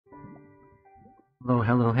Hello,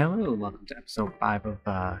 hello, hello! Welcome to episode 5 of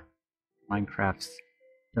Minecraft's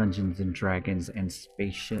Dungeons and Dragons and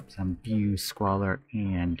Spaceships. I'm BUSqaller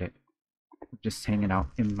and just hanging out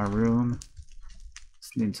in my room,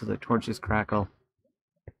 listening to the torches crackle,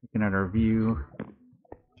 looking at our view,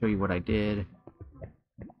 show you what I did.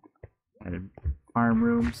 Added farm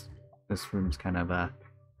rooms. This room's kind of a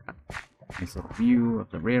nice little view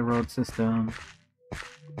of the railroad system.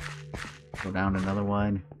 Go down another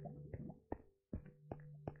one.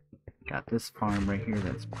 Got this farm right here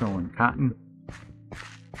that's growing cotton.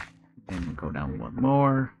 Then we'll go down one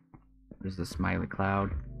more. There's the smiley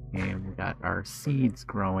cloud. And we got our seeds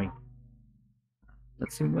growing.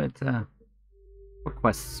 Let's see what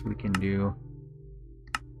quests we can do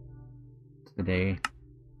today.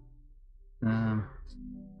 And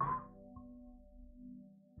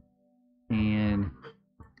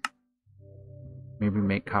maybe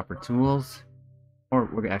make copper tools. Or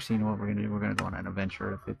we're actually, you know what we're gonna do? We're gonna go on an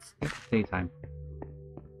adventure if it's daytime.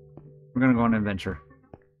 We're gonna go on an adventure.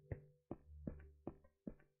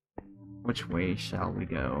 Which way shall we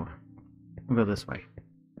go? We'll go this way.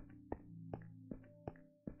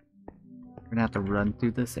 We're gonna have to run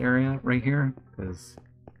through this area right here because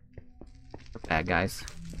the bad guys.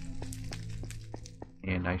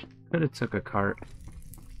 And I could have took a cart.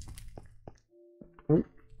 Oh.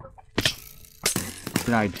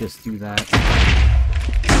 Did I just do that?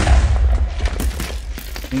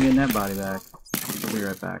 I'm getting that body back. I'll be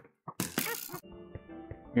right back.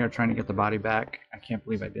 We are trying to get the body back. I can't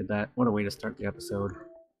believe I did that. What a way to start the episode.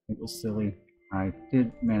 It was silly. I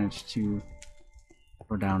did manage to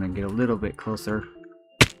go down and get a little bit closer.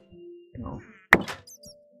 So,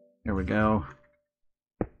 there we go.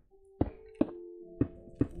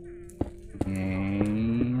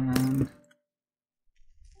 And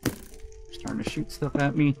starting to shoot stuff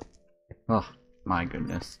at me. Oh my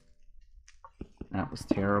goodness. That was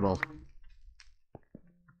terrible.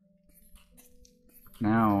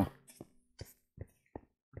 Now.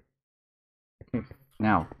 Okay,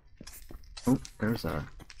 now. Oh, there's a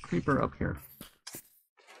creeper up here.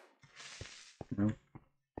 No.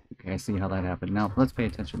 Okay, I see how that happened. Now, let's pay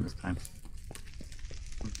attention this time.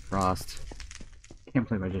 Frost. Can't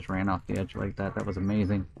believe I just ran off the edge like that. That was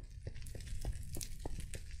amazing.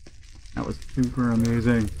 That was super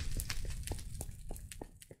amazing.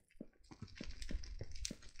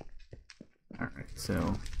 Alright,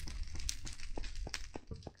 so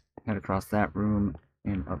head across that room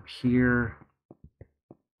and up here.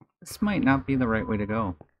 This might not be the right way to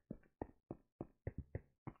go.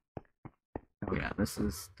 Oh yeah, this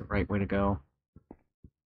is the right way to go.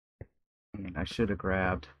 And I should have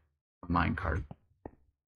grabbed a minecart.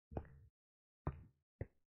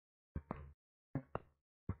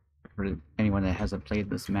 For anyone that hasn't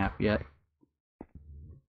played this map yet,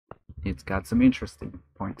 it's got some interesting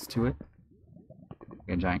points to it.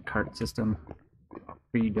 A giant cart system,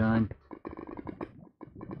 pre-done.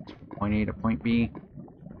 Point A to point B.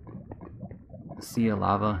 A sea of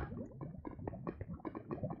lava.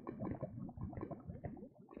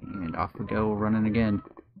 And off we go, running again.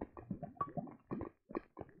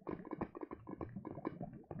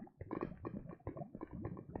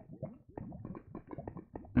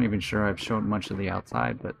 Not even sure I've shown much of the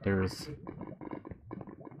outside, but there's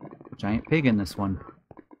a giant pig in this one.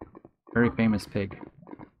 Very famous pig.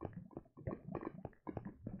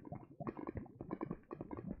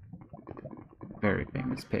 Very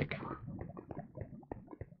famous pig.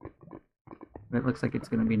 But it looks like it's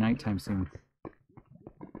going to be nighttime soon.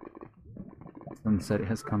 Sunset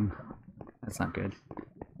has come. That's not good.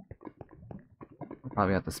 I'll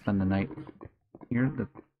probably have to spend the night here. The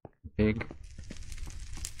pig.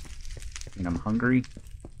 And I'm hungry.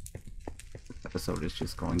 This episode is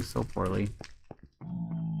just going so poorly.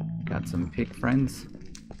 Got some pig friends.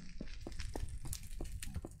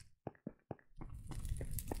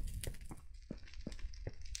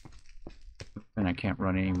 And I can't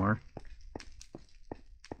run anymore.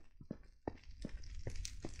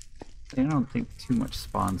 I don't think too much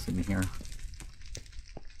spawns in here.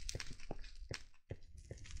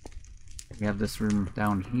 We have this room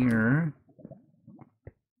down here.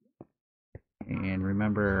 And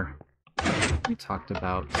remember, we talked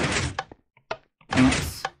about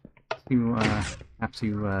ants to have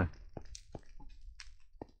to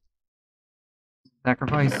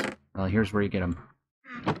sacrifice. Well, here's where you get them.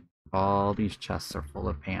 All these chests are full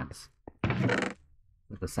of ants.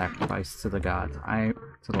 With the sacrifice to the gods.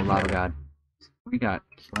 To the lava god. We got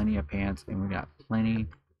plenty of pants and we got plenty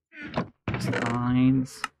of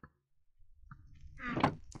spines.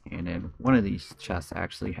 And then one of these chests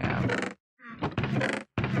actually have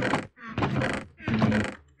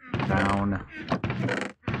brown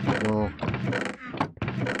Well,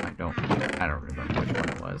 I don't remember which one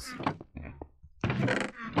it was. Okay.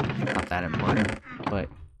 Not that important, but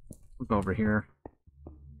we'll go over here.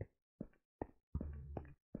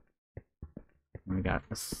 And we got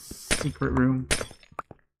a secret room.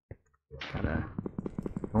 Got a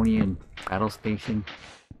Draconian battle station.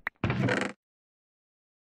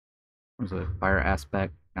 There's a fire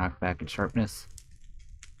aspect, knockback, and sharpness.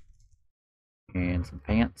 And some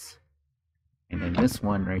pants. And then this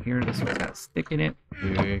one right here, this one's got a stick in it.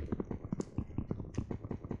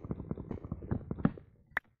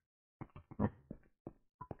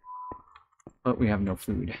 But we have no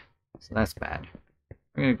food, so that's bad.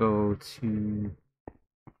 We're gonna go to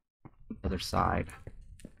the other side.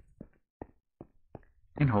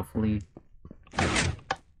 And hopefully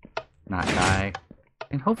not die.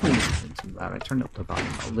 And hopefully this isn't too loud. I turned up the volume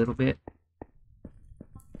a little bit.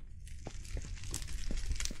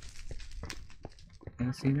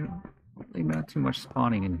 Yeah, see, there's really not too much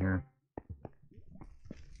spawning in here.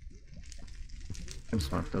 I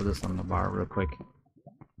just want to throw this on the bar real quick.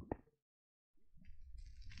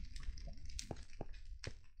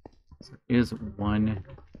 So there is one.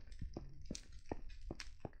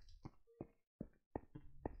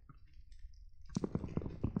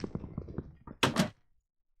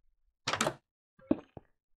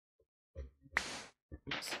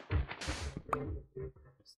 Oops.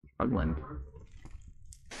 Struggling.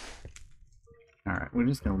 Alright, we're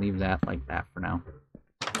just gonna leave that like that for now.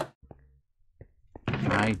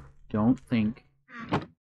 I don't think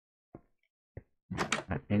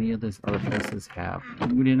that any of these other places have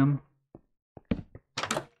food in them.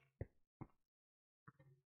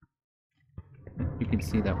 You can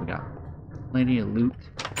see that we got plenty of loot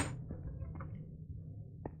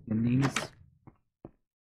in these.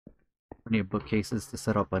 Plenty of bookcases to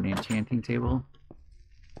set up an enchanting table.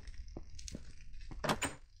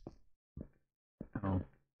 Oh.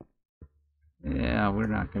 Yeah, we're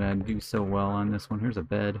not gonna do so well on this one. Here's a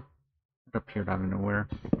bed. Up here out of nowhere.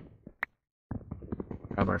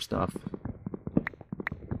 Grab our stuff.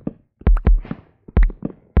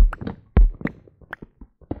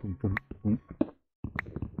 Boom, boom, boom.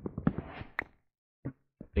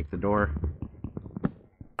 Take the door.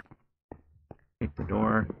 Take the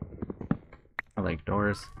door. I like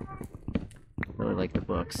doors. Really like the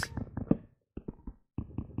books.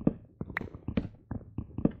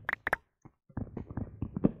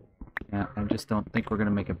 Yeah, I just don't think we're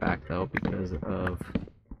gonna make it back though because of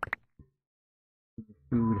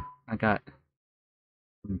food. I got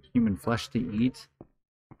some human flesh to eat.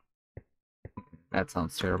 That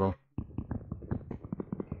sounds terrible.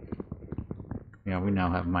 Yeah, we now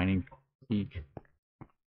have mining fatigue.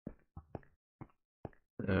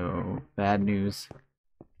 So, bad news.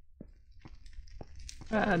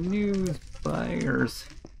 Bad news, buyers.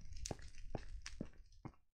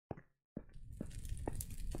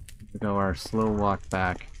 We go our slow walk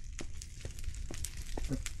back.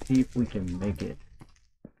 Let's see if we can make it.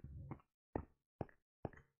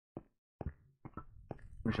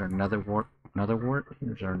 Here's our nether wart.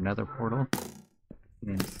 Here's our nether portal.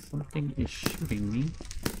 And something is shooting me.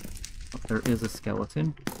 Oh, there is a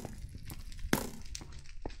skeleton.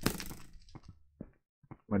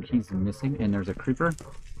 But he's missing, and there's a creeper.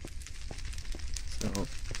 So,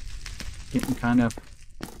 getting kind of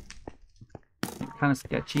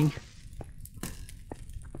sketchy.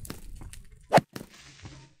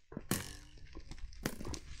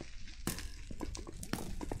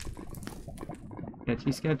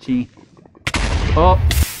 Sketchy. Oh!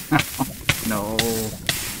 No.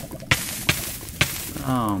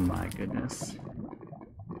 Oh my goodness.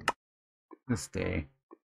 This day.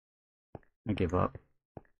 I give up.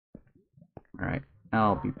 Alright,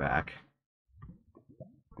 I'll be back.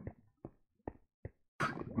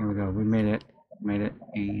 Here we go, we made it.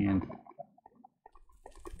 And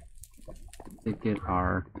to get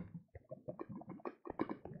our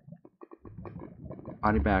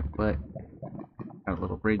body back, but got a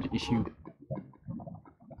little bridge issue.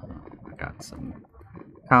 I got some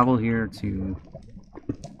cobble here to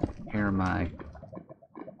repair my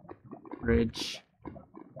bridge.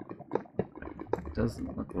 It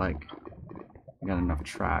doesn't look like I got enough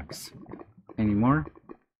tracks anymore.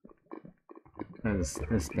 Because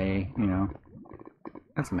this day, you know,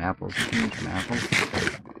 got some apples. We need some apples.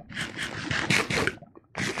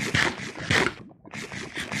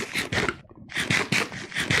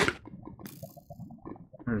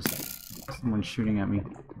 There's someone shooting at me.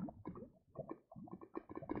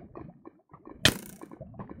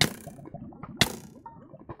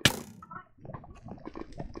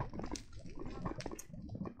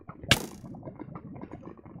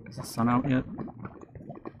 Is the sun out yet?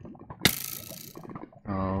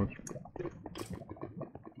 Oh,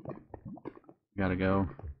 gotta go.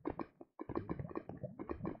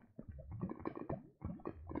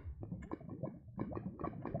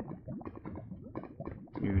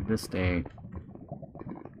 Dude, this day,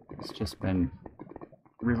 it's just been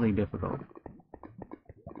really difficult.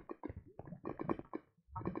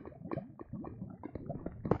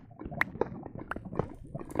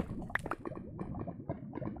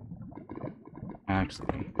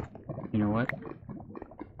 Actually, you know what?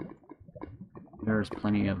 There's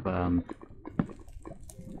plenty of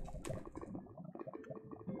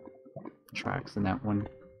tracks in that one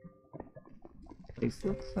place.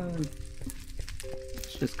 Let's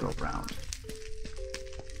just go around.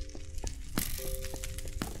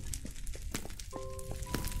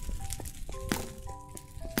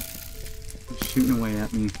 Shooting away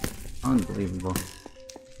at me. Unbelievable.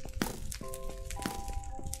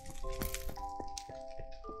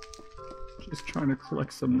 Just trying to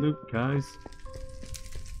collect some loot, guys.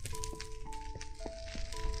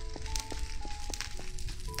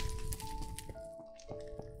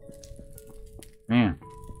 Man.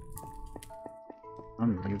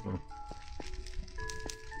 Unbelievable.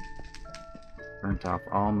 Burnt off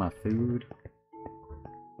all my food.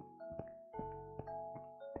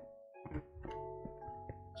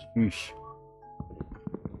 Sheesh.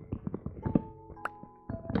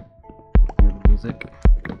 Good music.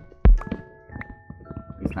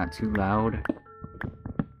 It's not too loud.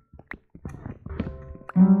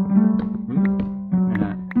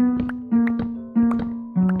 Yeah.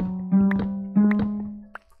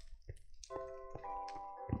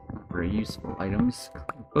 Very useful items.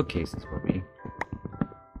 Bookcases will be.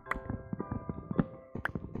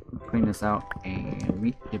 Clean this out and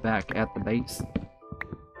meet you back at the base.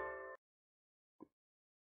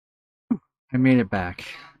 I made it back,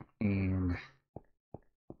 and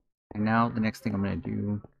now the next thing I'm going to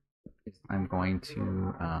do is I'm going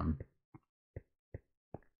to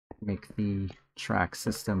make the track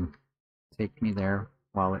system take me there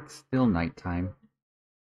while it's still nighttime,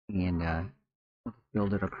 and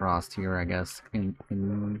build it across here, I guess, in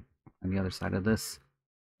on the other side of this,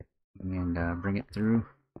 and bring it through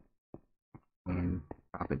and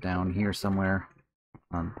drop it down here somewhere,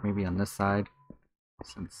 maybe on this side,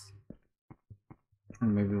 since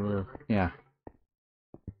maybe we'll, yeah,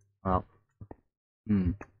 well,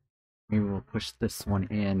 maybe we'll push this one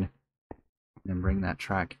in and bring that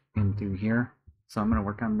track in through here. So I'm going to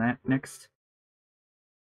work on that next.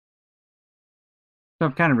 So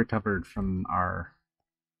I've kind of recovered from our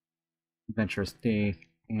adventurous day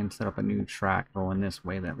and set up a new track going this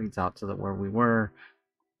way that leads out to where we were.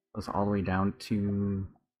 Goes all the way down to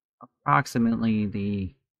approximately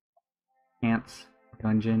the ants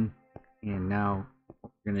dungeon. And now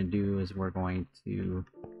what we're going to do is we're going to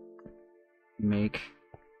make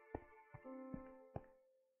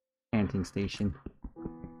enchanting station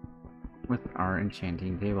with our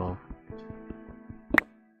enchanting table.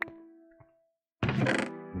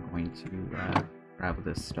 I'm going to grab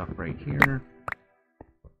this stuff right here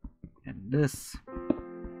and this.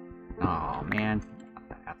 Oh man,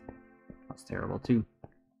 that's terrible too.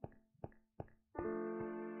 I'm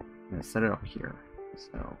gonna set it up here.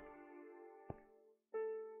 So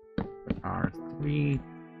put our 3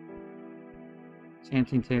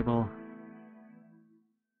 enchanting table.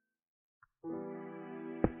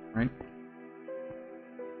 Right?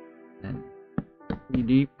 And 3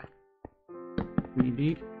 deep. 3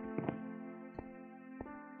 deep.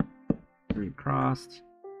 3 crossed.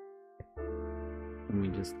 And we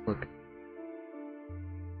just look.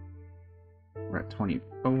 We're at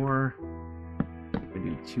 24. We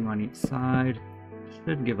do 2 on each side.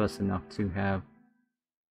 Should give us enough to have.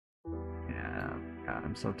 Yeah, God,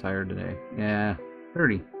 I'm so tired today. Yeah,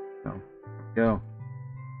 30. So, go.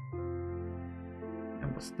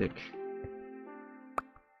 And we'll stick.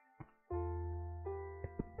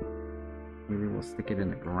 Maybe we'll stick it in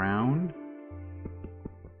the ground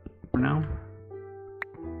for now.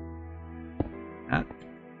 That.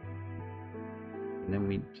 And then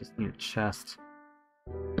we just need a chest.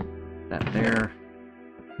 That there.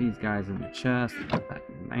 Put these guys in the chest. Put that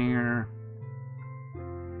in there.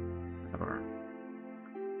 Have our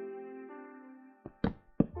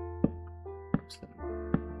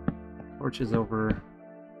torches over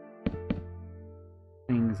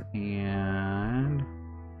things and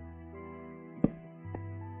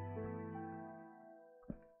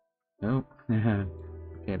nope.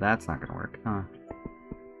 Okay, that's not gonna work, huh?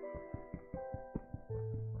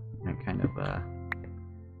 That kind of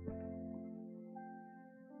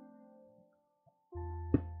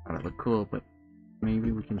thought it looked cool, but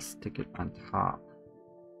maybe we can stick it on top.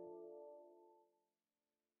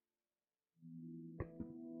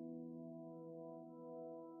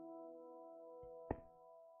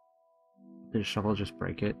 Did a shovel just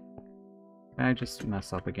break it? Did I just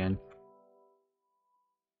mess up again?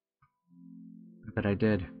 I bet I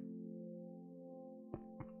did.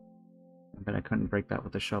 I bet I couldn't break that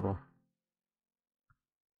with a shovel.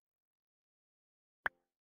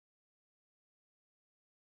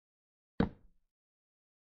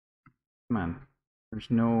 Come on. There's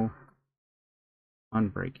no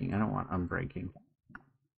unbreaking. I don't want unbreaking.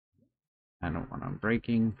 I don't want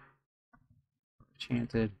unbreaking.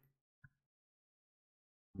 Enchanted.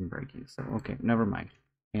 Unbreaking. So, okay, never mind.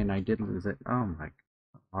 And I did lose it. Oh my, I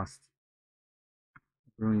lost.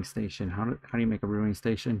 Brewing station. How do you make a brewing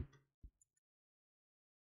station?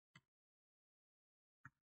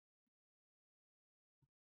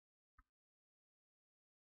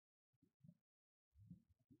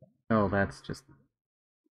 Oh, that's just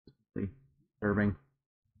disturbing.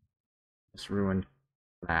 Just ruined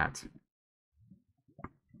that.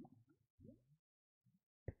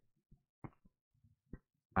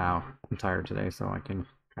 Wow, I'm tired today, so I can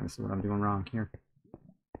kind of see what I'm doing wrong here.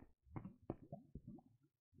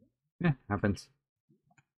 Yeah, happens.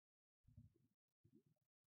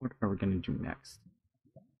 What are we gonna do next?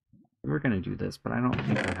 We're gonna do this, but I don't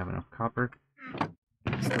think I have enough copper.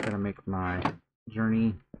 Still gotta make my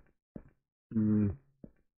journey to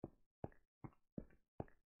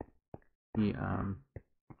the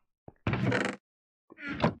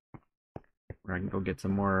where I can go get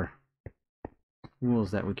some more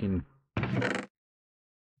tools that we can.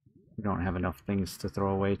 We don't have enough things to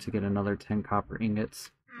throw away to get another 10 copper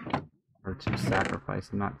ingots, or to sacrifice.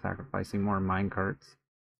 I'm not sacrificing more mine carts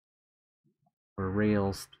or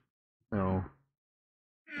rails, so.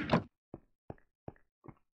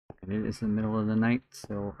 And it is the middle of the night,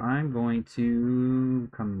 so I'm going to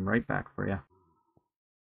come right back for you.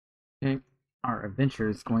 Okay, our adventure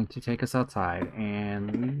is going to take us outside,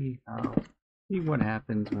 and we see what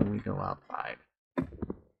happens when we go outside.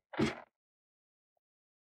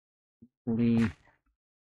 Hopefully,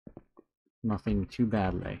 nothing too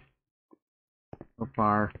badly. So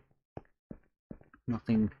far,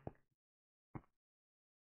 nothing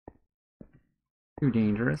too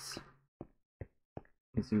dangerous.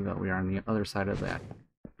 You see that we are on the other side of that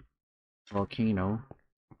volcano.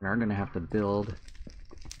 We are going to have to build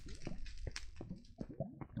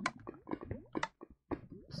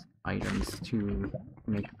items to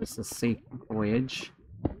make this a safe voyage.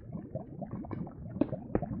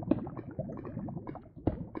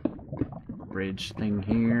 Bridge thing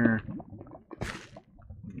here.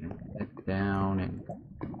 Get down and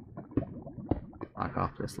block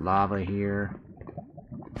off this lava here.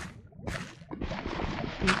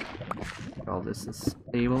 All this is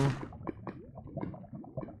stable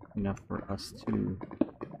enough for us to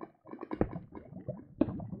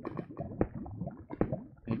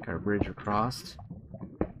make our bridge across.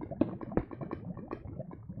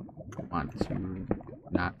 Want to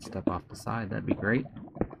not step off the side, that'd be great.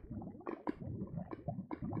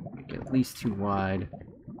 Make it at least too wide.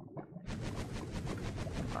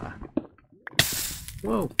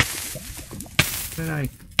 Whoa! Did I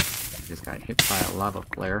just got hit by a lava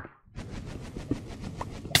flare?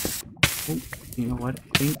 Oh, you know what?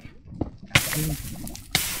 I think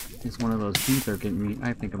it's one of those bees are getting me.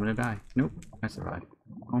 I think I'm gonna die. Nope, I survived.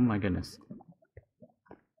 Oh my goodness.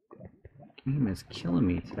 Game is killing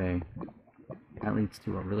me today. That leads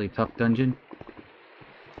to a really tough dungeon.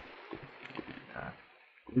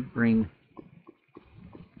 We bring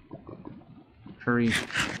curry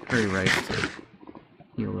rice to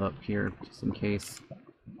heal up here just in case.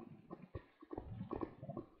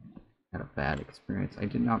 Had a bad experience. I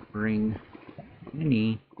did not bring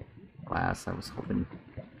any glass. I was hoping.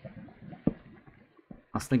 I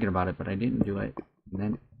was thinking about it, but I didn't do it. And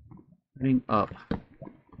then putting up a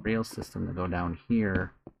rail system to go down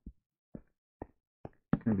here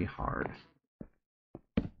is gonna be hard.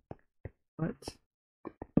 But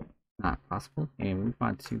not possible. And we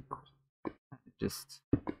want to just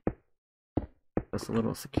a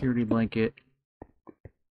little security blanket.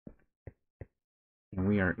 And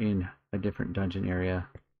we are in a different dungeon area.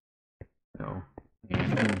 So,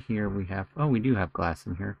 and in here we have, oh, we do have glass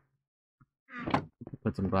in here.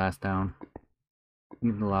 Put some glass down.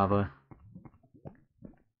 Leave the lava.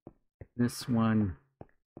 This one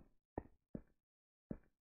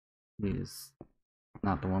is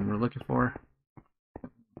not the one we're looking for.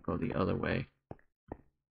 Go the other way.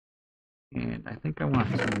 And I think I want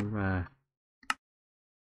to,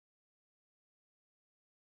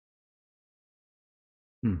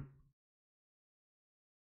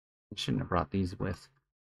 I shouldn't have brought these with.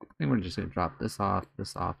 I think we're just going to drop this off,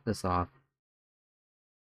 this off, this off.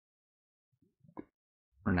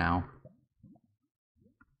 For now.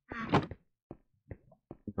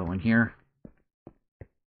 Go in here.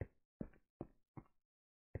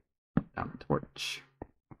 Down the torch.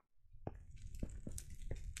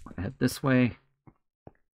 Head this way.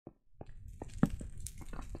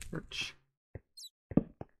 Down the torch.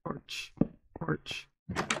 Torch. Torch.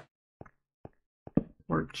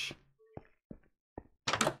 Torch.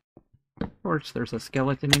 Torch. There's a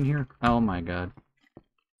skeleton in here. Oh my god.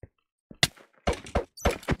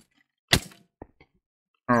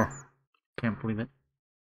 Oh, can't believe it.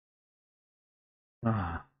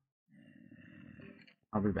 Ah.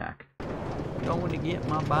 I'll be back. Going to get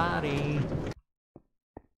my body.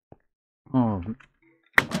 Oh.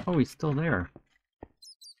 Oh, he's still there.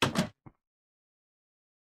 How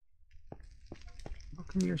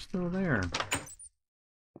come you're still there?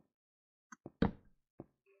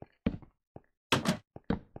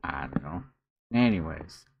 I don't know.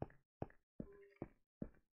 Anyways.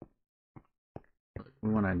 We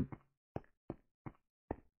want to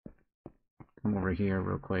come over here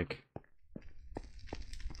real quick.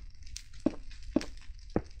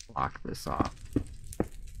 Lock this off.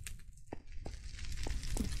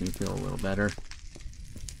 Makes me feel a little better.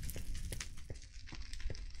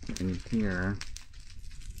 In here,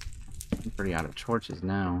 I'm pretty out of torches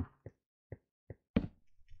now. There's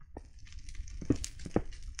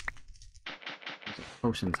a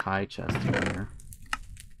potions high chest in here.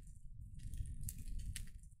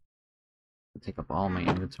 I'll take up all my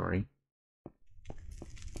inventory.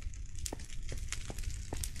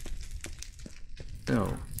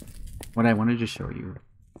 So, what I wanted to show you,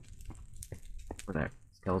 where that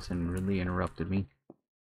skeleton really interrupted me.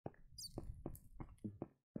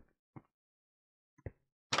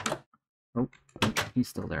 Oh, he's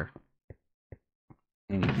still there.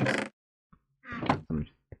 Anyways, get some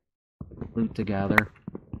loot together.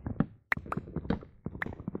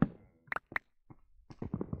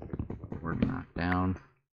 We're knocked down.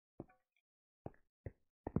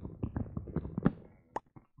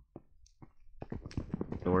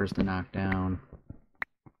 Doors to knock down.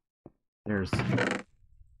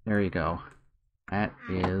 There you go. That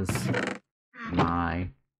is my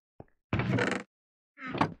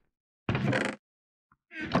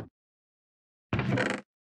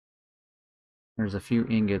there's a few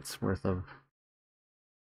ingots worth of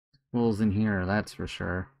wools in here, that's for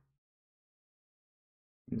sure.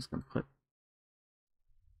 I'm just gonna put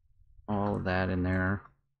all of that in there.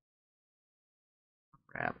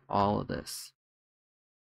 Grab all of this.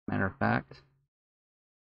 Matter of fact,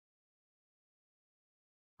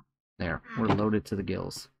 there, we're loaded to the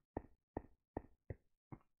gills.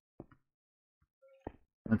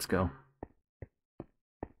 Let's go.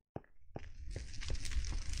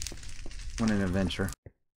 What an adventure.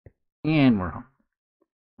 And we're home.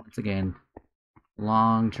 Once again,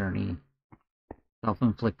 long journey.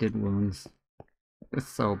 Self-inflicted wounds. It's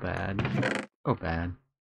so bad. So bad.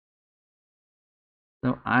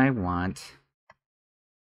 So I want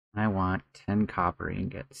 10 copper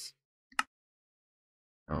ingots.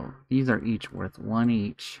 So these are each worth 1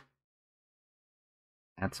 each.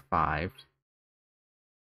 That's 5.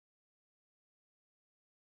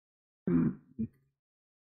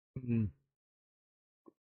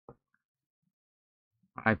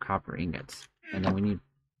 5 copper ingots. And then we need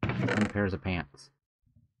 10 pairs of pants.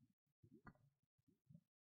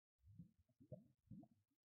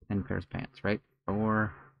 10 pairs of pants, right?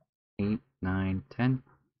 4, 8, 9, 10.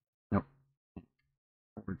 Nope.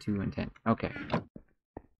 4, 2, and 10. Okay.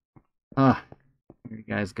 Here you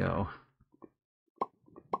guys go.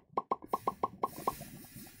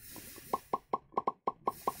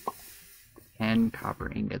 10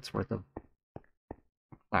 copper ingots worth of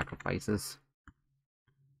sacrifices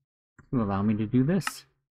to allow me to do this.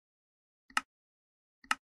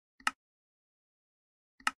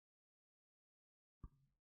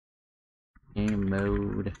 Game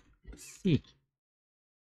mode C.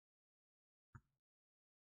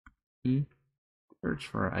 Search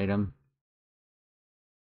for item.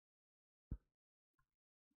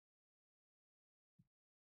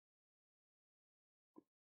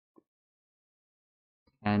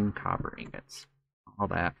 And copper ingots. All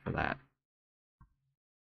that for that.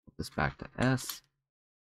 Put this back to S.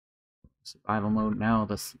 Survival mode. Now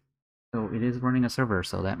this, so it is running a server,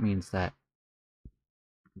 so that means that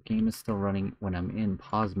the game is still running when I'm in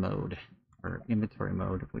pause mode or inventory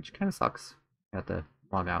mode, which kind of sucks. I have to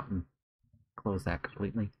log out and close that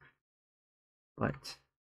completely. But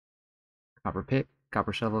copper pick,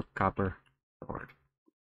 copper shovel, copper sword.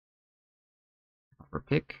 Copper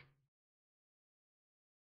pick.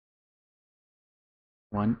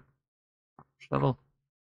 1 copper shovel.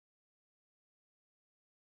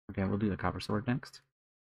 Okay, we'll do the copper sword next.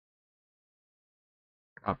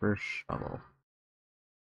 Copper shovel.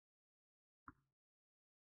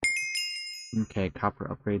 Okay, copper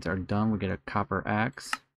upgrades are done. We get a copper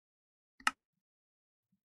axe.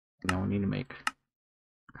 Now we need to make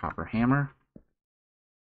a copper hammer.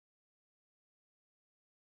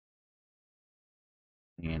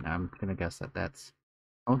 And I'm gonna guess that that's...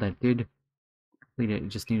 Oh, that did complete it. It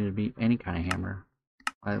just needed to be any kind of hammer.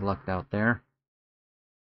 I lucked out there.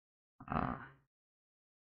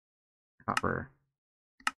 Copper.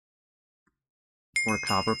 4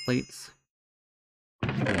 copper plates.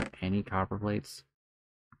 Yeah, any copper plates?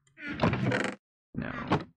 No.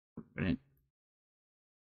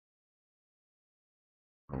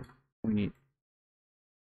 Oh, we need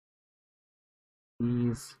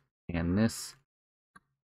these and this.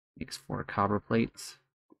 Makes 4 copper plates.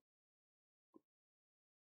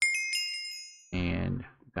 And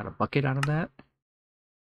got a bucket out of that.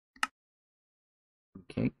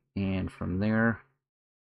 Okay, and from there,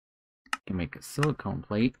 you can make a silicone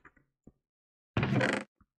plate.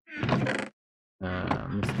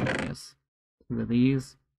 Miscellaneous. 2 of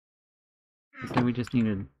these. So we just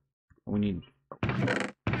needed, we need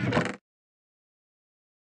 4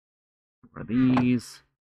 of these.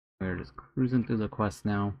 We're just cruising through the quest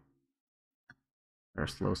now. Our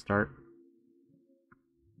slow start.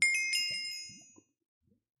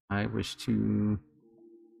 I wish to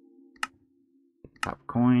top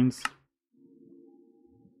coins.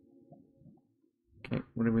 Okay,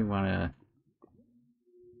 what do we want to...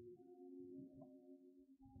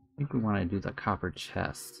 I think we want to do the copper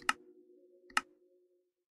chest.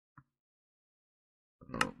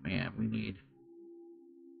 Oh man, we need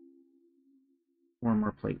 4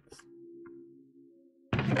 more plates.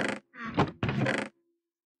 We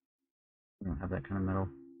don't have that kind of metal.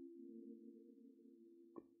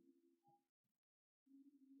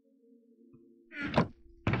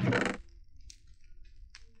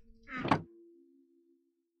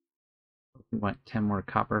 We want 10 more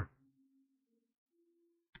copper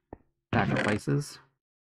sacrifices.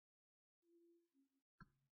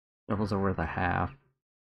 Shovels are worth a half.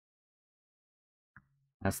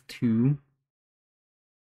 That's 2.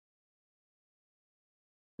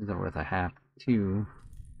 These are worth a half. 2.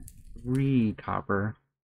 3 copper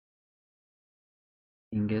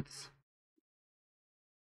ingots.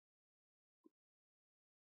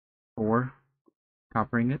 4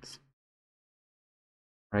 copper ingots.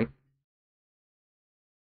 Right?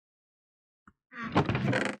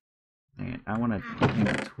 And I want to in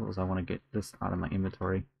the tools. I want to get this out of my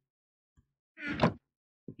inventory.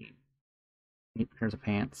 8 pairs of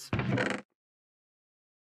pants.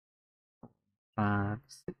 5,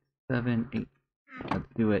 6, 7, 8. Let's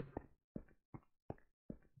do it.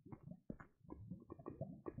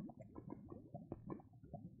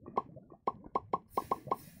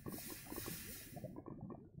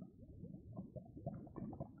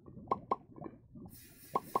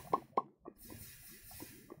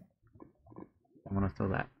 I want to throw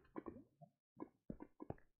that.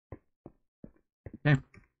 Okay.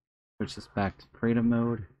 Switch this back to creative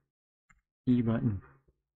mode. E button.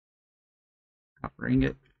 Copper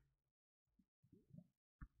ingot.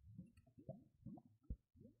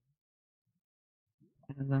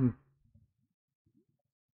 And then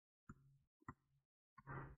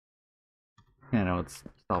I know it's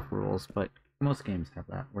self rules, but most games have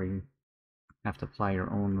that where you have to apply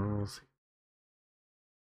your own rules.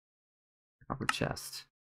 Copper chest.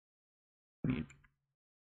 Need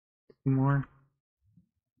 2 more.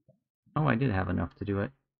 Oh, I did have enough to do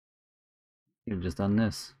it. Could have just done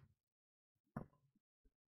this.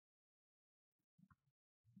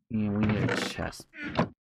 And we need a chest.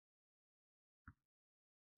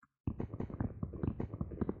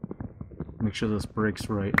 Make sure this breaks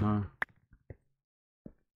right, huh?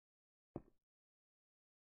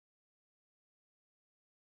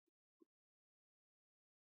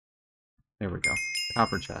 There we go.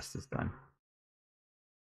 Copper chest is done.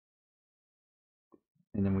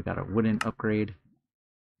 And then we got a wooden upgrade.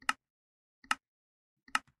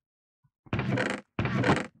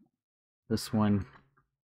 This one.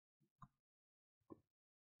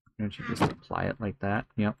 Don't you just apply it like that?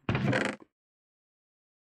 Yep.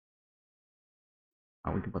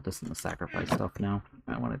 Oh, we can put this in the sacrifice stuff now.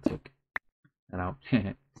 I want to take that out.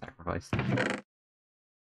 Sacrifice.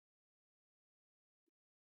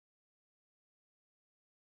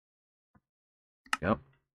 Yep.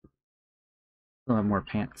 Still have more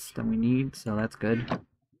pants than we need, so that's good.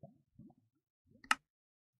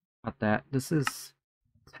 Got that. This is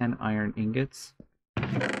 10 iron ingots. We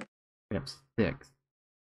have 6.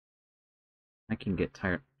 I can get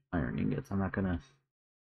iron ingots. I'm not gonna...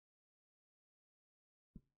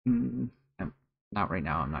 Not right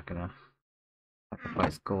now, I'm not gonna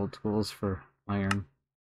sacrifice gold tools for iron.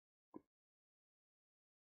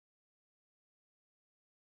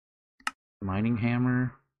 Mining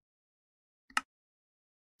hammer.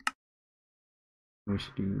 We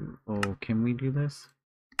should do... Oh, can we do this?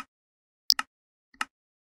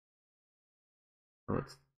 Oh,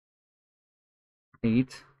 it's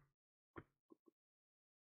 8.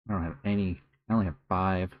 I don't have any. I only have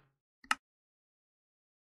 5.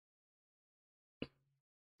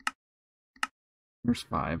 There's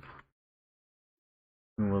 5.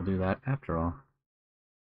 And we'll do that after all.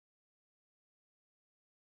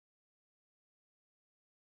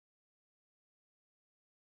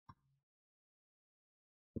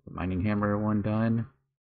 Get the mining hammer one done.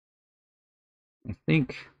 I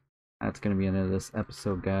think that's going to be the end of this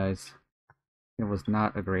episode, guys. It was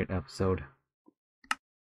not a great episode.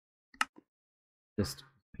 Just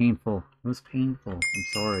painful. It was painful. I'm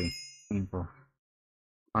sorry. Painful.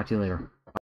 Talk to you later.